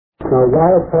Now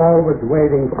while Paul was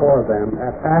waiting for them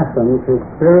at Athens, his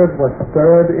spirit was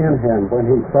stirred in him when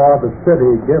he saw the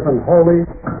city given wholly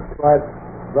to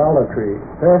idolatry.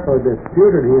 Therefore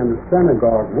disputed he in the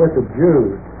synagogue with the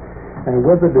Jews and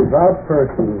with the devout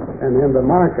persons, and in the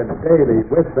market daily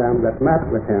with them that met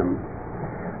with him.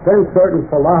 Then certain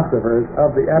philosophers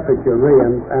of the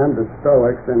Epicureans and the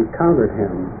Stoics encountered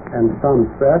him, and some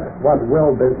said, What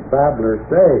will this babbler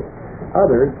say?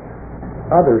 Others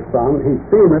some, he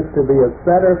seemeth to be a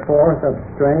setter forth of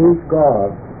strange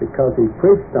gods, because he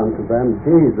preached unto them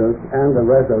Jesus and the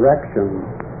resurrection.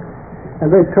 And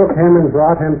they took him and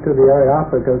brought him to the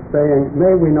Areopagus, saying,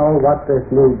 May we know what this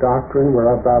new doctrine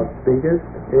whereof thou speakest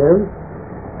is?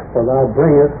 For thou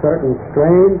bringest certain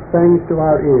strange things to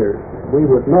our ears. We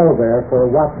would know therefore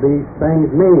what these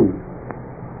things mean.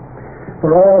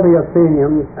 For all the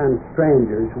Athenians and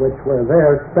strangers which were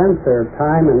there spent their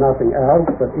time in nothing else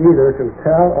but either to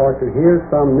tell or to hear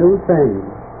some new thing.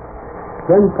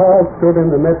 Then Paul stood in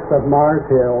the midst of Mars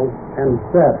Hill and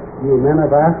said, Ye men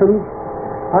of Athens,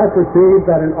 I perceive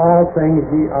that in all things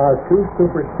ye are too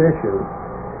superstitious.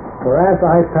 For as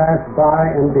I passed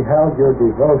by and beheld your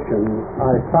devotion,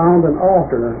 I found an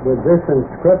altar with this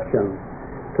inscription,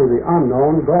 To the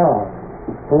unknown God,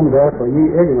 whom therefore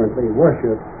ye ignorantly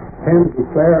worship, him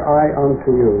declare I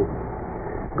unto you.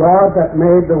 God that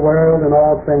made the world and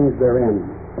all things therein,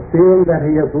 seeing that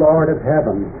he is Lord of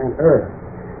heaven and earth,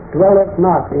 dwelleth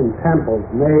not in temples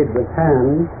made with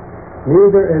hands,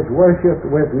 neither is worshipped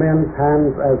with men's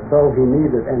hands as though he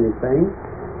needed anything,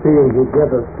 seeing he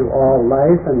giveth to all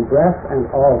life and breath and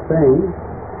all things,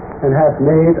 and hath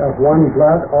made of one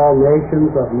blood all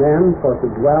nations of men for to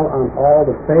dwell on all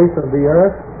the face of the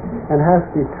earth, and hath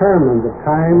determined the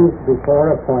times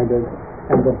before appointed,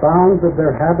 and the bounds of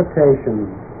their habitation,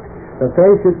 that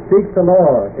they should seek the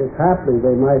Lord, if haply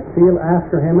they might feel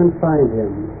after him and find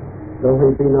him, though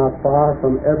he be not far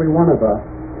from every one of us.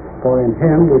 For in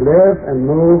him we live and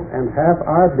move and have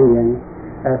our being,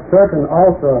 as certain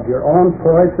also of your own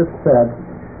poets have said,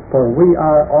 for we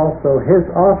are also his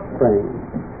offspring.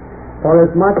 For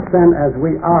as much then as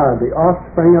we are the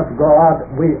offspring of God,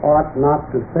 we ought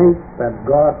not to think that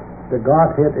the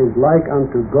Godhead is like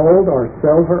unto gold or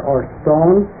silver or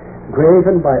stone,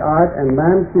 graven by art and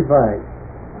man's device.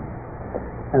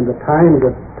 And the times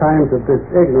of this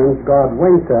ignorance God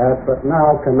winked at, but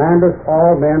now commandeth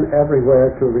all men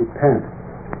everywhere to repent,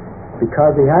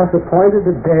 because he hath appointed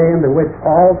a day in the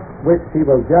which he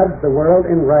will judge the world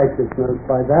in righteousness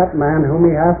by that man whom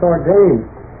he hath ordained.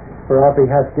 Whereof he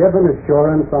hath given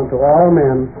assurance unto all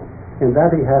men, in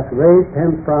that he hath raised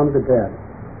him from the dead.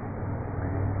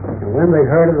 And when they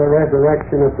heard of the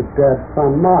resurrection of the dead,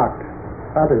 some mocked.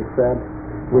 Others said,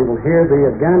 We will hear thee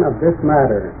again of this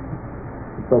matter.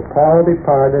 So Paul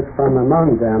departed from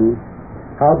among them,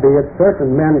 howbeit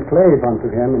certain men clave unto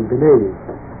him and believed,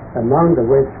 among the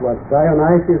which was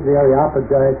Dionysius the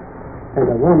Areopagite, and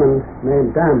a woman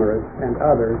named Damaris, and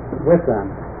others with them.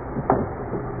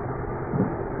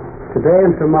 Today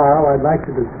and tomorrow I'd like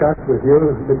to discuss with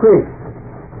you the Greeks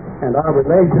and our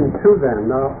relation to them.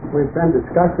 Now, we've been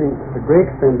discussing the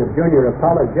Greeks in the junior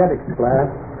apologetics class,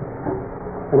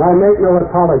 and I make no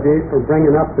apology for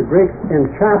bringing up the Greeks in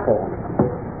chapel,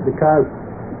 because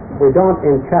we don't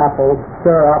in chapel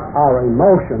stir up our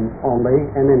emotions only,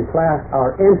 and in class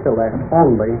our intellect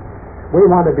only. We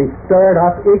want to be stirred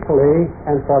up equally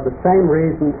and for the same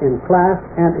reason in class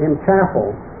and in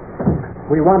chapel.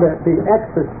 We want to be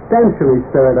existentially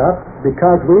stirred up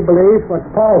because we believe what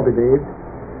Paul believed.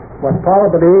 What Paul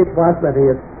believed was that he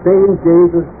had seen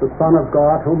Jesus, the Son of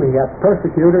God, whom he had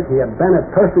persecuted. He had been a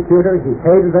persecutor. He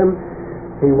hated them.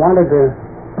 He wanted to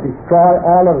destroy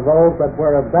all of those that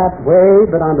were of that way.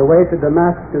 But on the way to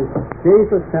Damascus,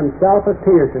 Jesus himself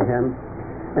appeared to him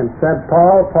and said,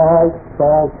 Paul, Paul,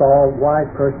 Saul, Saul, why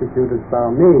persecutest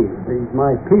thou me, these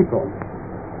my people?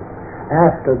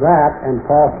 After that, and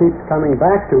Paul keeps coming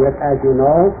back to it, as you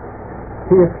know,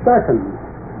 he is certain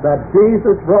that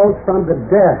Jesus rose from the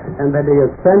dead and that he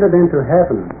ascended into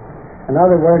heaven. In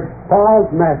other words, Paul's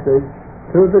message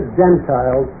to the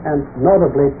Gentiles, and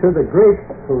notably to the Greeks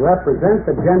who represent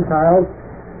the Gentiles,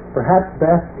 perhaps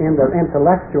best in their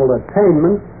intellectual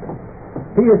attainments,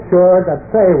 he assured that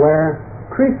they were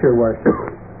creature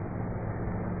worshippers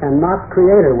and not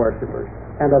creator worshippers,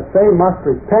 and that they must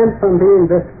repent from being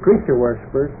this creature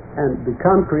worshippers and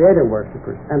become creator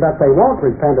worshippers, and that they won't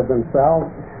repent of themselves.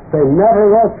 They never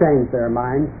will change their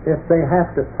minds if they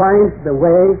have to find the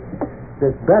way,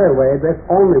 this better way, this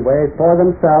only way for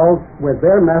themselves with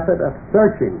their method of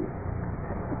searching.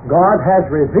 God has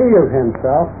revealed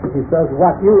himself. He says,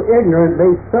 what you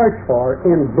ignorantly search for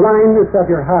in blindness of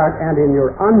your heart and in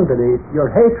your unbelief, your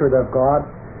hatred of God,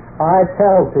 I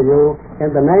tell to you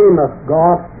in the name of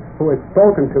God who has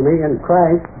spoken to me in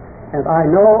Christ, and I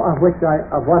know of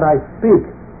what I speak.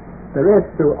 There is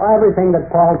through everything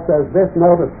that Paul says this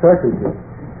note of certainty.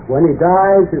 When he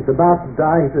dies, he's about to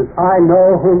die, he says, I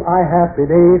know whom I have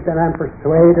believed and am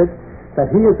persuaded that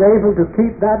he is able to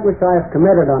keep that which I have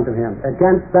committed unto him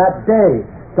against that day.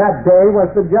 That day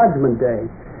was the judgment day.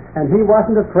 And he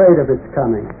wasn't afraid of its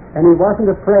coming. And he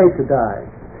wasn't afraid to die.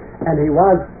 And he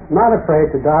was not afraid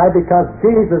to die because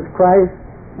Jesus Christ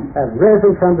had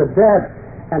risen from the dead.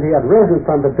 And he had risen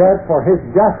from the dead for his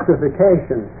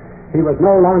justification. He was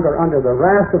no longer under the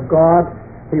wrath of God.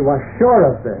 He was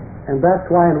sure of this. And that's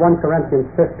why in 1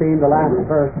 Corinthians 15, the last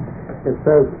verse, it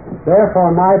says, therefore,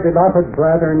 my beloved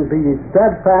brethren, be ye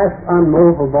steadfast,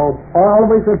 unmovable,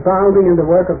 always abounding in the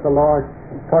work of the Lord,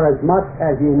 for as much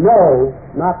as ye know,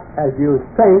 not as you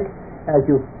think, as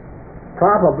is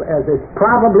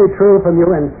probably true from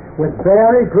you, and with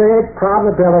very great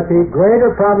probability,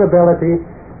 greater probability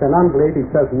than unbelief. He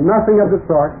says nothing of the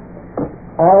sort.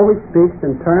 Always speaks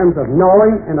in terms of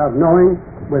knowing, and of knowing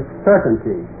with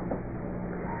certainty.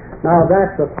 Now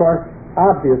that's, of course,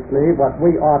 obviously what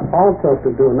we ought also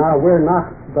to do. Now we're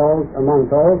not those among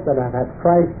those that have had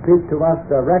Christ speak to us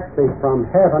directly from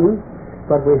heaven,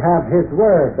 but we have his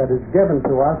word that is given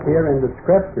to us here in the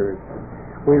Scriptures.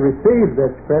 We receive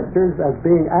the Scriptures as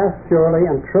being as surely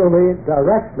and truly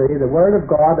directly the word of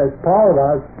God as Paul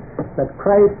was, that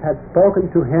Christ had spoken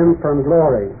to him from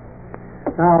glory.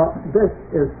 Now this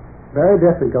is very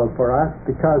difficult for us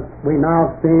because we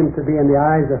now seem to be in the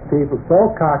eyes of people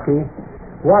so cocky.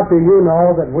 What do you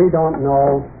know that we don't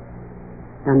know?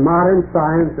 And modern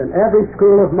science and every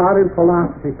school of modern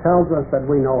philosophy tells us that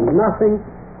we know nothing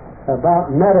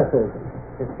about metaphysics.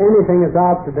 If anything is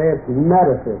out today, it's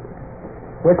metaphysics,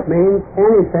 which means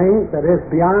anything that is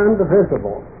beyond the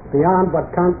visible, beyond what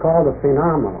Kant called the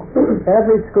phenomenal.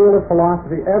 Every school of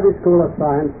philosophy, every school of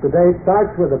science today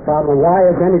starts with the problem, why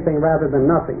is anything rather than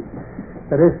nothing?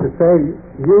 That is to say,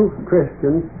 you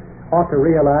Christians ought to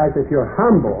realize if you're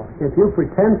humble, if you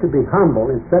pretend to be humble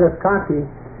instead of cocky,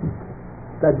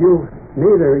 that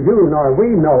neither you nor we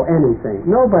know anything.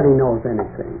 Nobody knows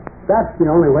anything. That's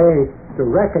the only way to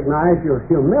recognize your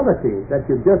humility, that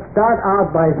you just start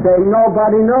out by saying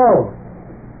nobody knows.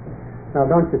 Now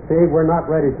don't you see, we're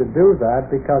not ready to do that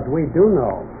because we do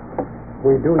know.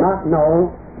 We do not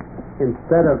know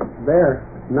instead of their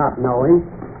not knowing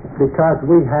because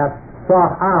we have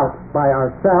sought out by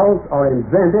ourselves or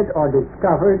invented or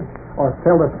discovered or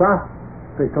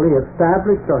philosophically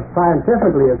established or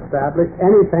scientifically established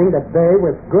anything that they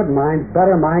with good minds,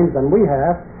 better minds than we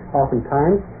have,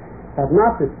 oftentimes, have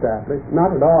not established,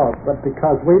 not at all, but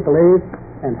because we believe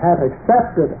and have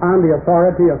accepted on the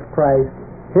authority of Christ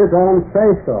his own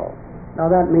say-so. Now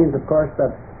that means, of course,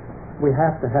 that we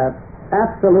have to have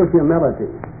absolute humility.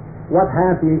 What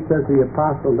have ye, says the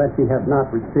apostle, that ye have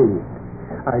not received?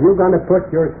 Are you going to put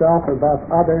yourself above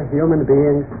other human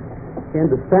beings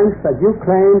in the sense that you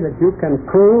claim that you can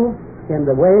prove in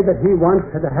the way that he wants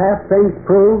to have things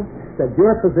proved, that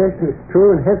your position is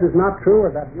true and his is not true,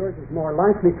 or that yours is more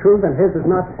likely true than his is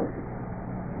not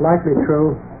likely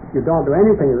true? You don't do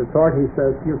anything of the sort. He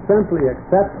says you simply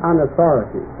accept on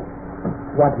authority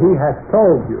what he has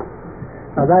told you.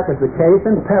 Now that was the case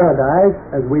in paradise,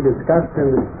 as we discussed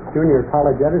in the junior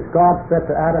apologetics. God said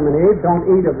to Adam and Eve, don't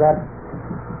eat of that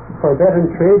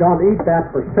forbidden tree, don't eat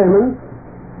that persimmon,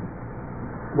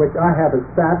 which I have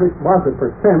established was a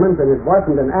persimmon, and it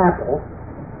wasn't an apple.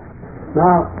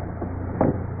 Now,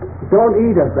 don't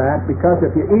eat of that, because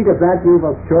if you eat of that, you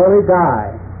will surely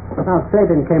die. Now,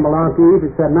 Satan came along to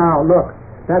Eve and said, now, look,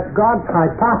 that's God's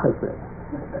hypothesis.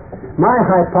 My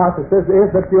hypothesis is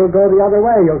that you'll go the other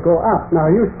way, you'll go up. Now,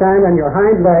 you stand on your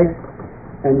hind legs,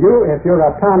 and you, if you're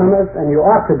autonomous, and you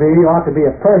ought to be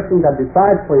a person that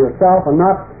decides for yourself and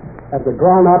not as a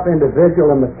grown-up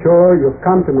individual and mature. You've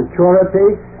come to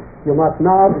maturity. You must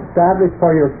now establish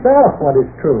for yourself what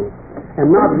is true and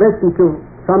not listen to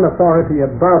some authority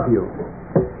above you.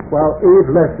 Well, Eve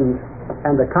listened,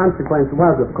 and the consequence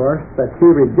was, of course, that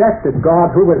she rejected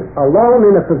God, who was alone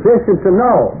in a position to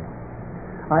know.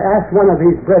 I asked one of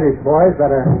these British boys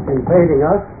that are invading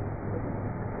us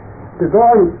to go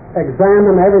and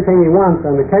examine everything he wants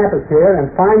on the campus here and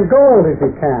find gold if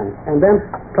he can, and then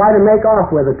try to make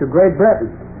off with it to Great Britain.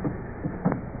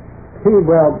 He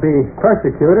will be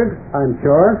persecuted, I'm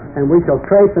sure, and we shall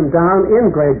trace him down in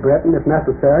Great Britain if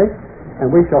necessary, and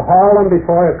we shall haul him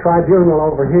before a tribunal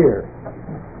over here.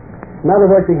 In other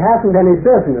words, he hasn't any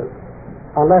business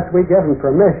unless we give him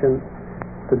permission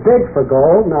to dig for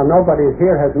gold. Now, nobody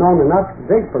here has known enough to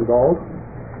dig for gold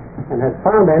and has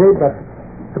found any, but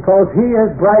suppose he is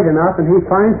bright enough and he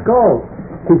finds gold.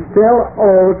 He still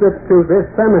owes it to this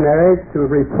seminary to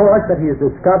report that he has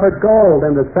discovered gold,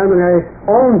 and the seminary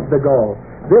owns the gold.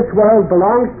 This world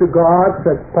belongs to God,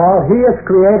 says Paul. He has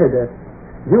created it.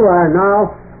 You are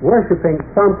now worshiping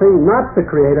something, not the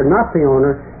creator, not the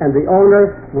owner, and the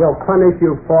owner will punish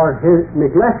you for his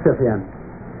neglect of him.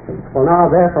 Well, now,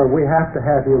 therefore, we have to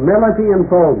have humility and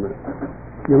boldness.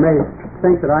 You may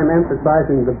think that I'm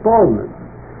emphasizing the boldness.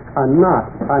 I'm not.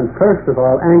 I'm first of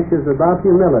all anxious about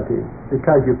humility,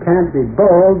 because you can't be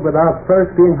bold without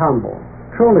first being humble,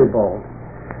 truly bold.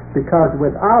 Because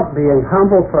without being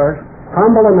humble first,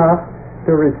 humble enough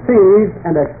to receive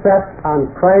and accept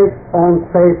on Christ's own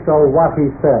say-so what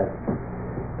he says,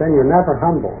 then you're never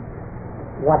humble.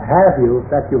 What have you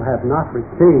that you have not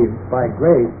received by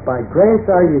grace? By grace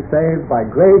are ye saved, by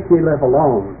grace ye live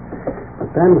alone.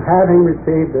 But then, having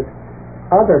received it,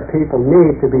 other people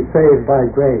need to be saved by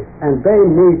grace, and they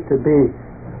need to be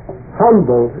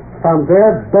humbled from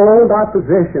their bold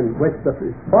opposition, which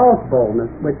is false boldness,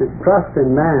 which is trust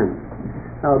in man.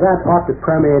 Now that ought to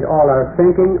permeate all our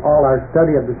thinking, all our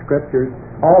study of the Scriptures,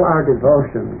 all our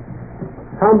devotions.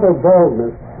 Humble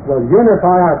boldness will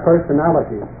unify our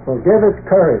personality, will give us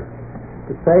courage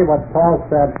to say what Paul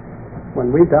said,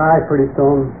 when we die pretty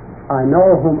soon, I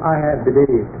know whom I have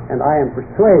believed, and I am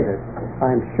persuaded,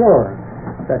 I am sure,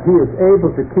 that he is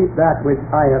able to keep that which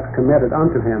I have committed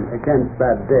unto him against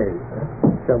that day.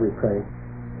 Shall we pray?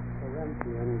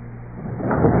 Corinthians,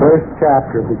 the first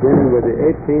chapter, beginning with the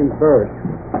 18th verse.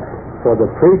 For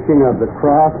the preaching of the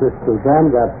cross is to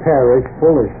them that perish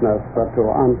foolishness, but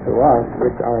unto us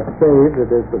which are saved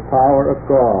it is the power of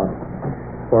God.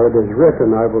 For it is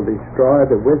written, I will destroy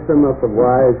the wisdom of the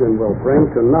wise, and will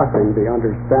bring to nothing the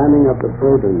understanding of the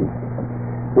prudent.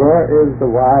 Where is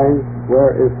the wise?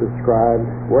 Where is the scribe?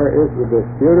 Where is the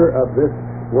disputer of this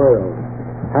world?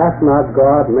 Hath not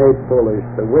God made foolish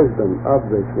the wisdom of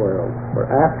this world? For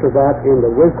after that, in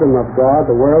the wisdom of God,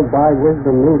 the world by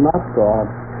wisdom knew not God.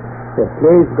 It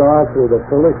pleased God through the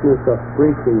foolishness of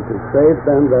preaching to save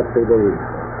them that believe.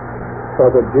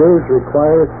 For the Jews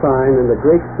require a sign, and the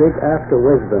Greeks seek after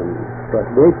wisdom. But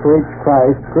we preach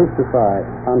Christ crucified,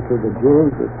 unto the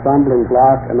Jews a stumbling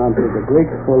block, and unto the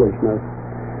Greeks foolishness.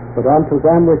 But unto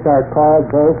them which are called,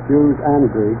 both Jews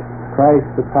and Greeks, Christ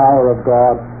the power of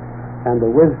God, and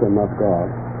the wisdom of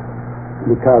God.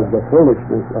 Because the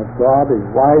foolishness of God is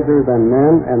wiser than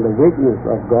men, and the weakness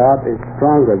of God is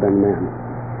stronger than men.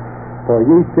 For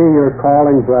ye see your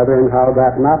calling, brethren, how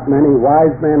that not many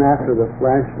wise men after the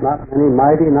flesh, not many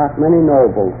mighty, not many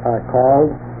noble are called,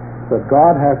 but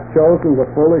God hath chosen the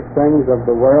foolish things of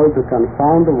the world to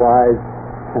confound the wise,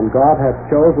 and God hath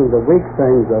chosen the weak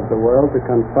things of the world to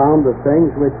confound the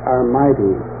things which are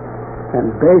mighty,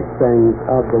 and base things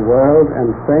of the world,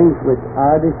 and things which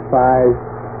are despised,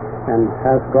 and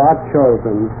hath God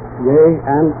chosen, yea,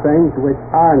 and things which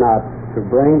are not, to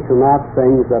bring to naught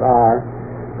things that are,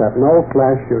 that no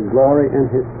flesh should glory in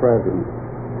his presence.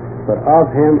 But of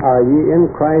him are ye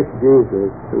in Christ Jesus,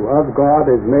 who of God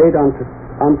is made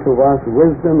unto us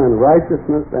wisdom and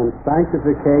righteousness and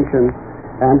sanctification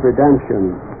and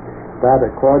redemption, that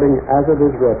according as it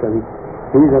is written,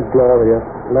 he that glorieth,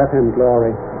 let him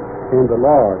glory in the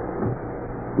Lord.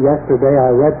 Yesterday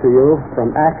I read to you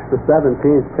from Acts the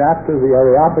 17th chapter, the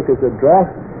Areopagus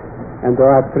address, and there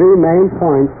are three main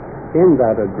points in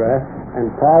that address,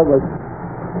 and Paul was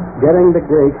getting the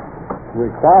Greeks,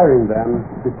 requiring them,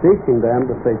 beseeching them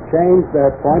that they change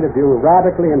their point of view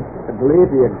radically and believe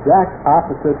the exact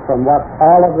opposite from what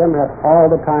all of them have all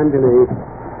the time believed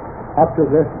up to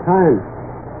this time,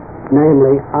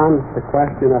 namely on the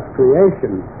question of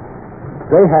creation.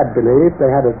 They had believed,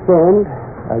 they had assumed,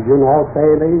 as you know,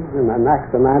 Thales and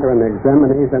Anaximander and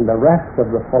Eximenes and the rest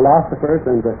of the philosophers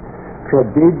and the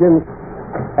tragedians,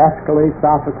 Aeschylus,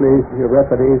 Sophocles,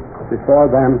 Euripides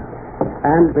before them,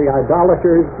 and the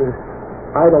idolaters, the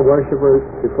idol worshippers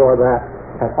before that,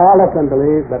 had all of them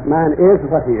believed that man is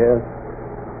what he is,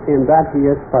 in that he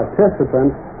is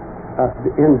participant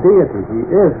in deity. He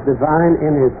is divine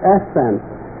in his essence,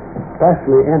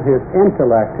 especially in his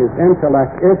intellect. His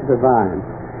intellect is divine.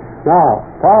 Now,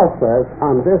 Paul says,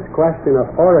 on this question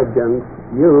of origins,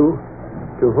 you,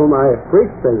 to whom I have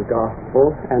preached this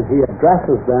gospel, and he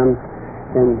addresses them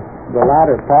in the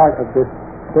latter part of this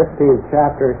 15th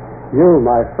chapter, you,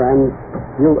 my friends,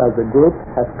 you as a group,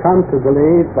 have come to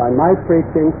believe by my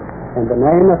preaching in the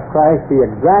name of Christ the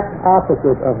exact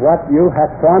opposite of what you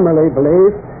had formerly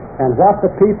believed and what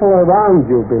the people around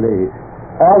you believe.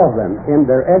 all of them, in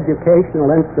their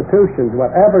educational institutions,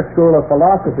 whatever school of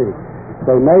philosophy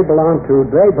they may belong to,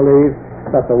 they believe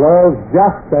that the world's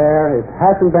just there, it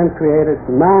hasn't been created,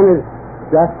 man is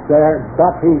just there,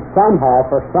 but he somehow,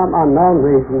 for some unknown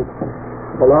reason,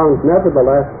 belongs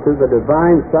nevertheless to the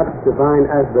divine, such divine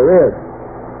as there is.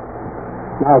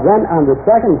 Now then, on the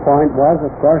second point was,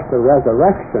 of course, the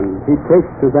resurrection. He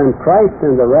preached to them Christ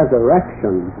in the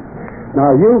resurrection.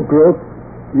 Now you group,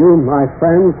 you, my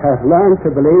friends, have learned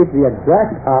to believe the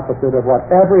exact opposite of what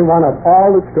everyone of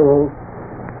all the schools,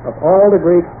 of all the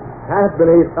Greeks, has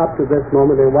believed up to this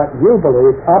moment, and what you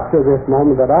believe up to this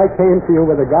moment, that I came to you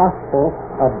with the gospel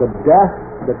of the death,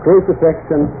 the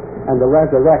crucifixion, and the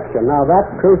resurrection. Now that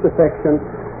crucifixion,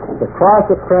 the cross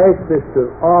of Christ, is to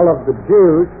all of the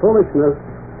Jews foolishness,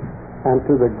 and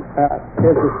to the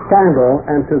is a scandal,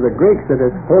 and to the Greeks it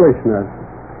is foolishness.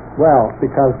 Well,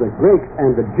 because the Greeks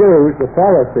and the Jews, the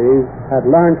Pharisees, had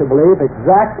learned to believe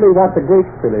exactly what the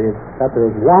Greeks believed, that there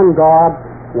is one God,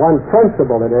 one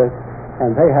principle it is,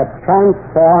 and they had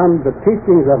transformed the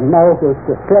teachings of Moses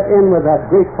to fit in with that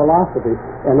Greek philosophy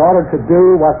in order to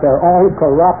do what their own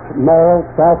corrupt moral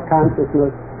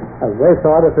self-consciousness, as they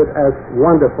thought of it as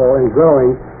wonderful and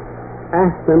growing,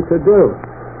 asked them to do.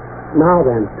 Now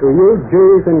then, to you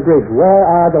Jews and Greeks, where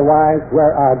are the wise,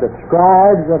 where are the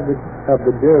scribes of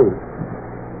the Jews?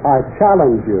 I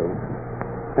challenge you,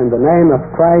 in the name of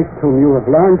Christ, whom you have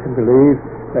learned to believe,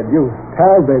 that you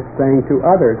tell this thing to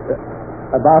others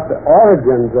about the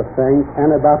origins of things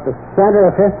and about the center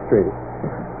of history,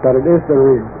 that it is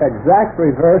the exact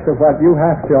reverse of what you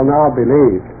have till now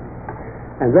believed.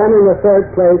 And then in the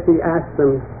third place he asks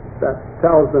them, that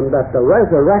tells them that the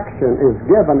resurrection is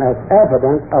given as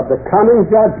evidence of the coming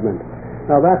judgment.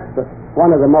 Now that's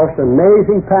one of the most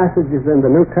amazing passages in the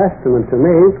New Testament to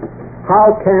me.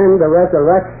 How can the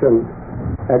resurrection,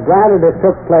 granted it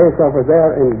took place over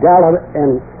there in Galilee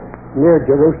and near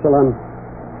Jerusalem,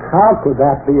 how could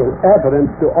that be an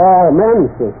evidence to all men,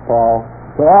 says Paul,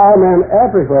 to all men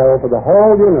everywhere over the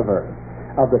whole universe,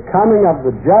 of the coming of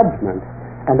the judgment,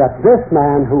 and that this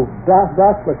man who thus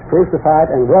was crucified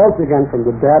and rose again from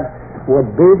the dead would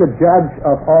be the judge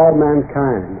of all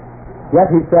mankind. Yet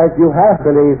he says, you have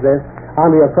believed this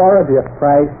on the authority of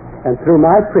Christ and through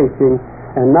my preaching,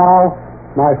 and now,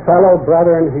 my fellow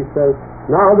brethren, he says,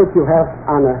 now that you have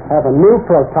a new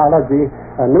protology,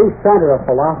 a new center of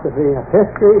philosophy, of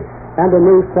history, and a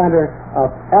new center of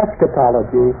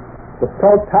eschatology, the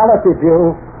totality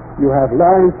view, you have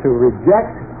learned to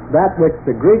reject that which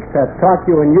the Greeks had taught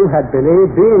you and you had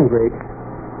believed, being Greeks.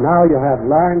 Now you have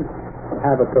learned to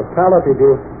have a totality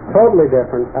view totally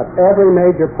different at every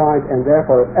major point, and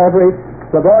therefore at every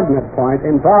subordinate point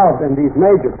involved in these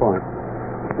major points.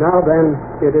 Now then,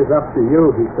 it is up to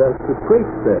you, he says, to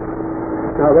preach this.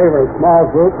 Now they were a small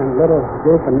group and little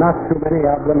group, and not too many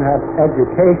of them had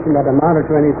education that amounted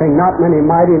to anything. Not many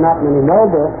mighty, not many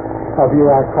noble of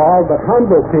you are called, but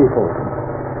humble people.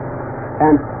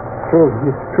 And through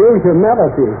true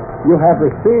humility, you have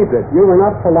received it. You were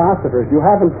not philosophers. You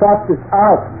haven't thought this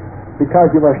out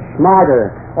because you were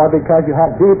smarter or because you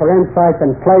had deeper insight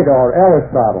than Plato or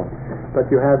Aristotle. But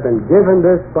you have been given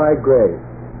this by grace.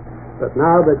 But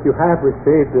now that you have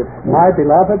received it, my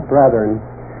beloved brethren,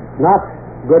 not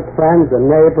good friends and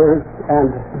neighbors,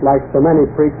 and like so many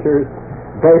preachers,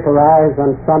 vaporize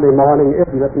on Sunday morning,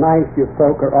 isn't it nice you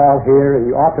folk are all here, and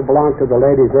you ought to belong to the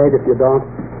Ladies' Aid if you don't.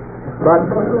 But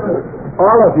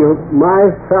all of you, my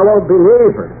fellow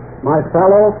believers, my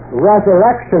fellow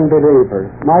resurrection believers,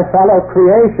 my fellow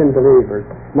creation believers,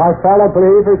 my fellow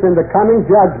believers in the coming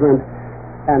judgment,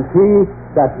 and he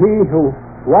who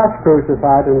was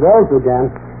crucified and rose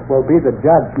again will be the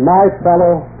judge, my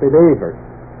fellow believers.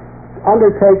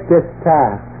 Undertake this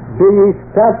task. Be ye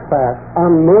steadfast,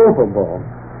 unmovable,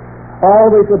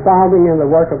 always abounding in the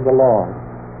work of the Lord.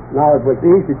 Now it was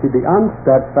easy to be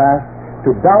unsteadfast,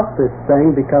 to doubt this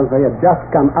thing, because they had just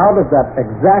come out of that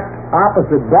exact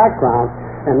opposite background,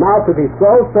 and now to be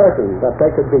so certain that they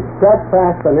could be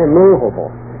steadfast and immovable.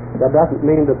 That doesn't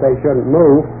mean that they shouldn't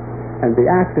move and be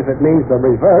active. It means the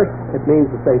reverse. It means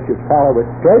that they should follow a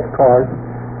straight course,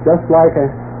 just like a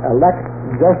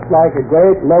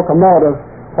great locomotive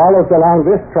follows along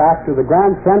this track to the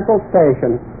Grand Central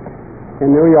Station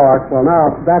in New York. Well,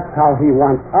 now, that's how he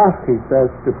wants us, he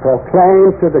says, to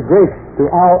proclaim to the Greeks, to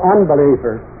all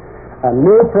unbelievers, a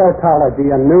new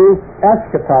protology, a new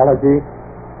eschatology,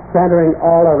 centering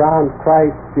all around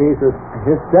Christ Jesus,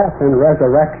 his death and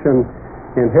resurrection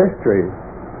in history.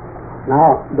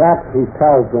 Now, that, he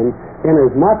tells them,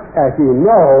 inasmuch as you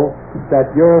know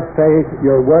that your faith,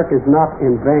 your work is not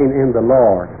in vain in the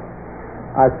Lord.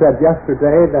 I said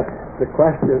yesterday that the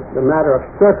question, the matter of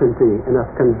certainty and of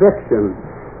conviction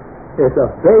is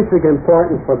of basic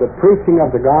importance for the preaching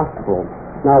of the gospel.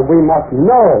 Now we must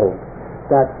know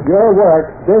that your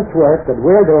work, this work that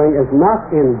we're doing, is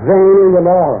not in vain in the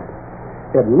Lord.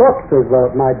 It looks as though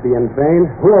it might be in vain.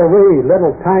 Who are we,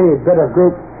 little tiny bit of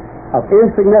group of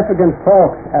insignificant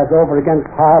folks, as over against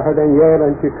Harvard and Yale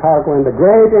and Chicago and the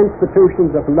great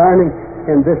institutions of learning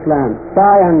in this land,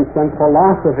 science and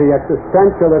philosophy,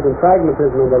 existentialism,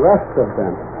 pragmatism, and the rest of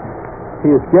them.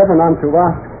 He is given unto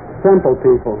us, simple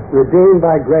people, redeemed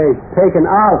by grace, taken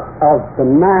out of the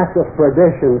mass of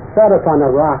perdition, set upon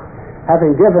a rock,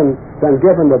 having been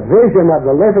given the vision of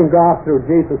the living God through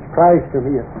Jesus Christ, whom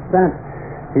He has sent.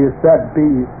 He has said,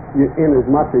 be in as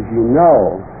much as you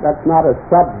know. That's not a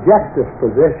subjective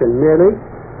position merely,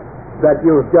 that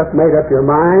you've just made up your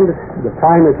mind, the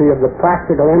primacy of the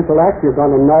practical intellect, you're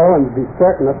going to know and be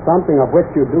certain of something of which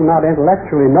you do not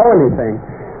intellectually know anything.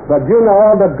 But you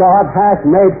know that God has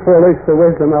made foolish the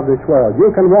wisdom of this world.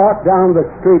 You can walk down the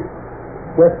street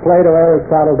with Plato,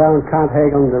 Aristotle, down Kant,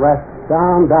 Hegel, and the rest,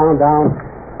 down,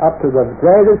 up to the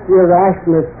greatest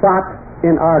irrationalist thought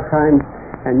in our time,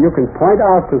 and you can point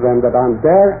out to them that I'm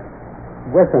there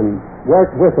with them,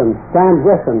 work with them, stand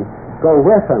with them, go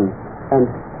with them, and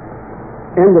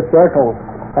in the circle,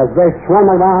 as they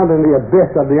swim around in the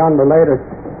abyss of the unrelated,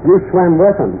 you swim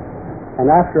with them.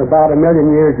 And after about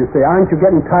 1,000,000 years, you say, aren't you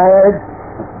getting tired?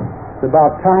 It's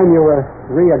about time you were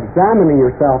re-examining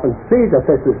yourself and see that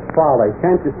this is folly.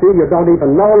 Can't you see you don't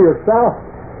even know yourself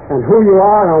and who you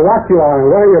are and what you are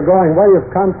and where you're going, where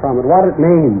you've come from and what it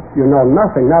means? You know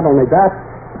nothing. Not only that,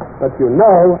 but you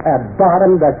know at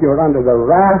bottom that you're under the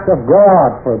wrath of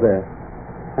God for this.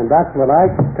 And that's what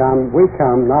we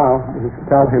come now to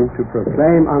tell Him to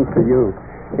proclaim unto you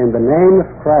in the name of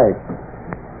Christ.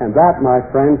 And that, my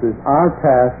friends, is our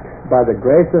task by the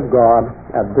grace of God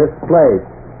at this place.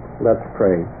 Let's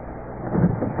pray.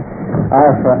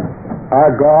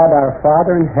 Our God, our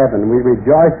Father in heaven, we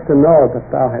rejoice to know that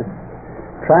Thou hast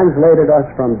translated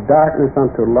us from darkness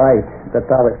unto light, that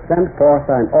Thou hast sent forth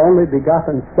Thine only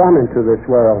begotten Son into this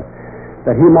world,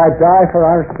 that He might die for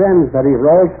our sins, that He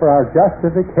rose for our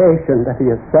justification, that He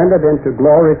ascended into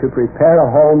glory to prepare a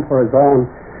home for His own,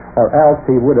 or else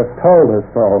He would have told us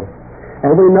so.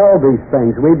 And we know these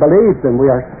things. We believe them. We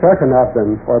are certain of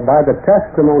them. For by the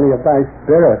testimony of Thy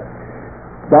Spirit,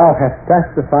 Thou hast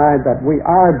testified that we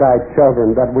are Thy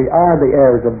children, that we are the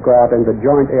heirs of God and the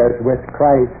joint heirs with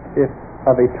Christ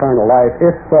of eternal life.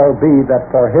 If so be that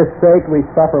for His sake we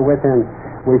suffer with Him,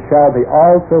 we shall be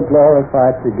also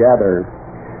glorified together.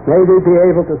 May we be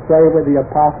able to say with the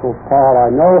Apostle Paul,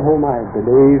 I know whom I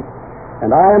believe,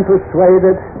 and I am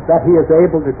persuaded that He is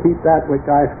able to keep that which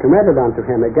I have committed unto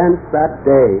Him against that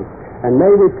day. And may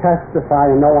we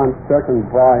testify in no uncertain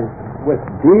voice with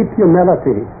deep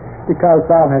humility, because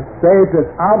Thou hast saved us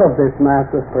out of this mass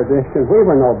of perdition. We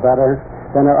were no better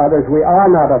than our others. We are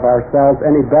not of ourselves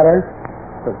any better,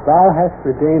 but Thou hast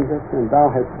redeemed us, and Thou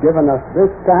hast given us this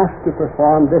task to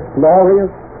perform, this glorious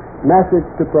message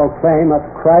to proclaim of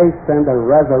Christ and the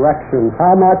resurrection.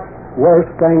 How much worse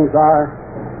things are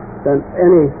than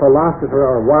any philosopher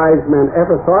or wise man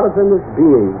ever thought of them as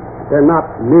being. They're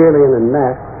not merely in a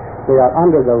mess. They are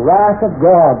under the wrath of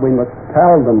God. We must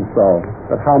tell them so.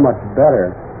 But how much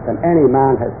better than any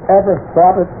man has ever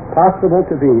thought it possible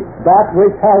to be. That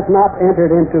which has not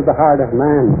entered into the heart of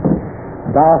man,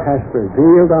 Thou hast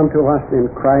revealed unto us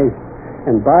in Christ.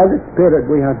 And by the Spirit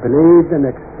we have believed and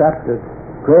accepted.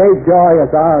 Great joy is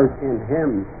ours in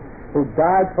Him who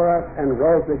died for us and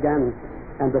rose again.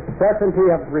 And the certainty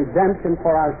of redemption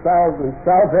for ourselves and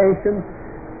salvation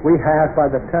we have by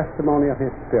the testimony of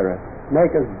His Spirit.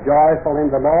 Make us joyful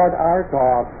in the Lord our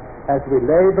God as we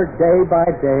labor day by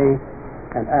day,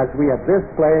 and as we at this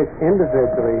place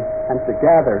individually and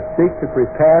together seek to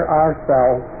prepare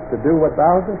ourselves to do what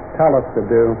Thou dost tell us to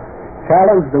do,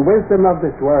 challenge the wisdom of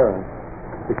this world,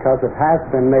 because it has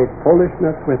been made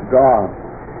foolishness with God,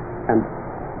 and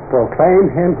proclaim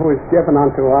Him who is given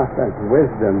unto us as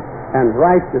wisdom and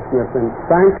righteousness and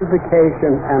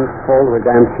sanctification and full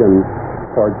redemption.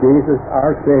 For Jesus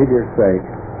our Savior's sake.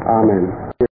 Amen.